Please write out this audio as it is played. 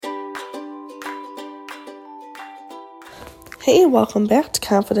Hey, welcome back to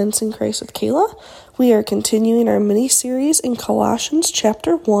Confidence in Christ with Kayla. We are continuing our mini-series in Colossians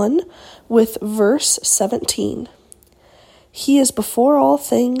chapter 1 with verse 17. He is before all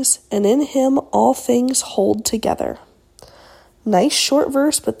things, and in him all things hold together. Nice short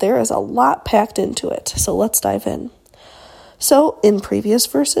verse, but there is a lot packed into it, so let's dive in. So, in previous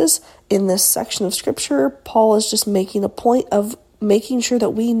verses, in this section of scripture, Paul is just making a point of making sure that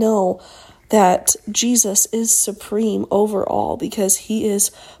we know that Jesus is supreme over all because he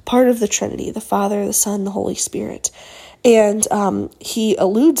is part of the Trinity, the Father, the Son, the Holy Spirit. And he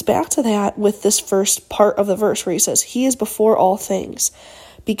alludes back to that with this first part of the verse where he says, he is before all things.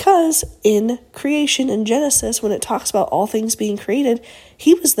 Because in creation in Genesis, when it talks about all things being created,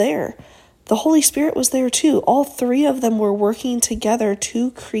 he was there. The Holy Spirit was there too. All three of them were working together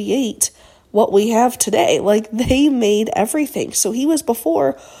to create what we have today. Like they made everything. So he was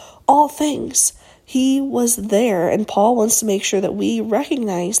before all things. He was there, and Paul wants to make sure that we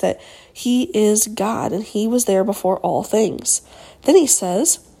recognize that he is God and he was there before all things. Then he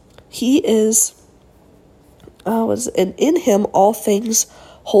says he is and in him all things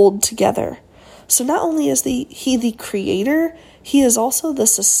hold together. So not only is he the creator, he is also the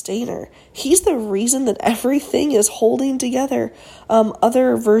sustainer. He's the reason that everything is holding together.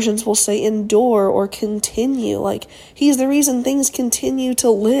 Other versions will say endure or continue. Like he's the reason things continue to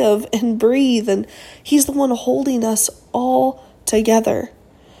live and breathe, and he's the one holding us all together.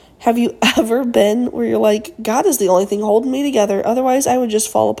 Have you ever been where you're like, God is the only thing holding me together, otherwise I would just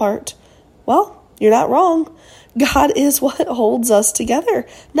fall apart? Well, you're not wrong. God is what holds us together.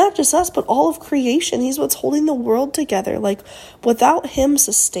 Not just us, but all of creation. He's what's holding the world together. Like, without him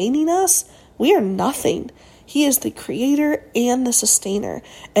sustaining us, we are nothing. He is the creator and the sustainer.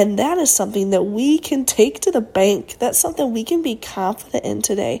 And that is something that we can take to the bank. That's something we can be confident in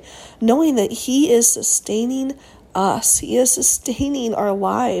today, knowing that he is sustaining us. He is sustaining our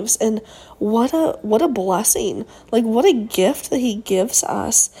lives. And what a blessing. Like what a gift that he gives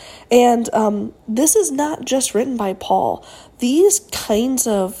us. And this is not just written by Paul. These kinds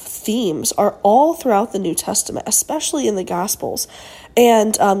of themes are all throughout the New Testament, especially in the Gospels.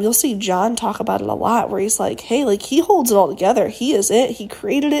 And you'll see John talk about it a lot where he's like, hey, like he holds it all together. He is it. He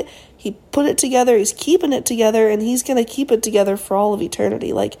created it. He put it together. He's keeping it together, and he's going to keep it together for all of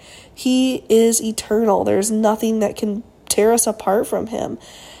eternity. Like he is eternal. There's nothing that can tear us apart from him.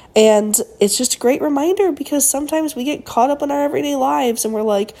 And it's just a great reminder because sometimes we get caught up in our everyday lives and we're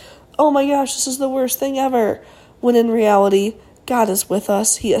like, oh my gosh, this is the worst thing ever. When in reality, God is with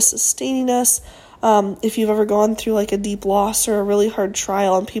us. He is sustaining us. If you've ever gone through like a deep loss or a really hard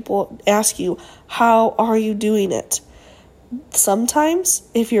trial and people ask you, how are you doing it? Sometimes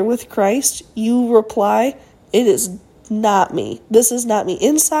if you're with Christ, you reply, it is not me. This is not me.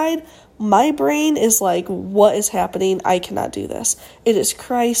 Inside, my brain is like, what is happening? I cannot do this. It is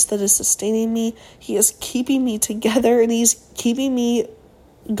Christ that is sustaining me. He is keeping me together and he's keeping me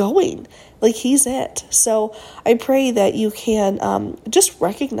going. Like he's it. So I pray that you can just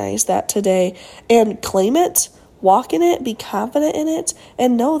recognize that today and claim it, walk in it, be confident in it,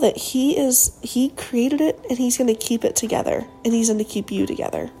 and know that he created it and he's going to keep it together and he's going to keep you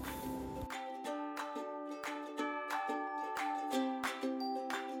together.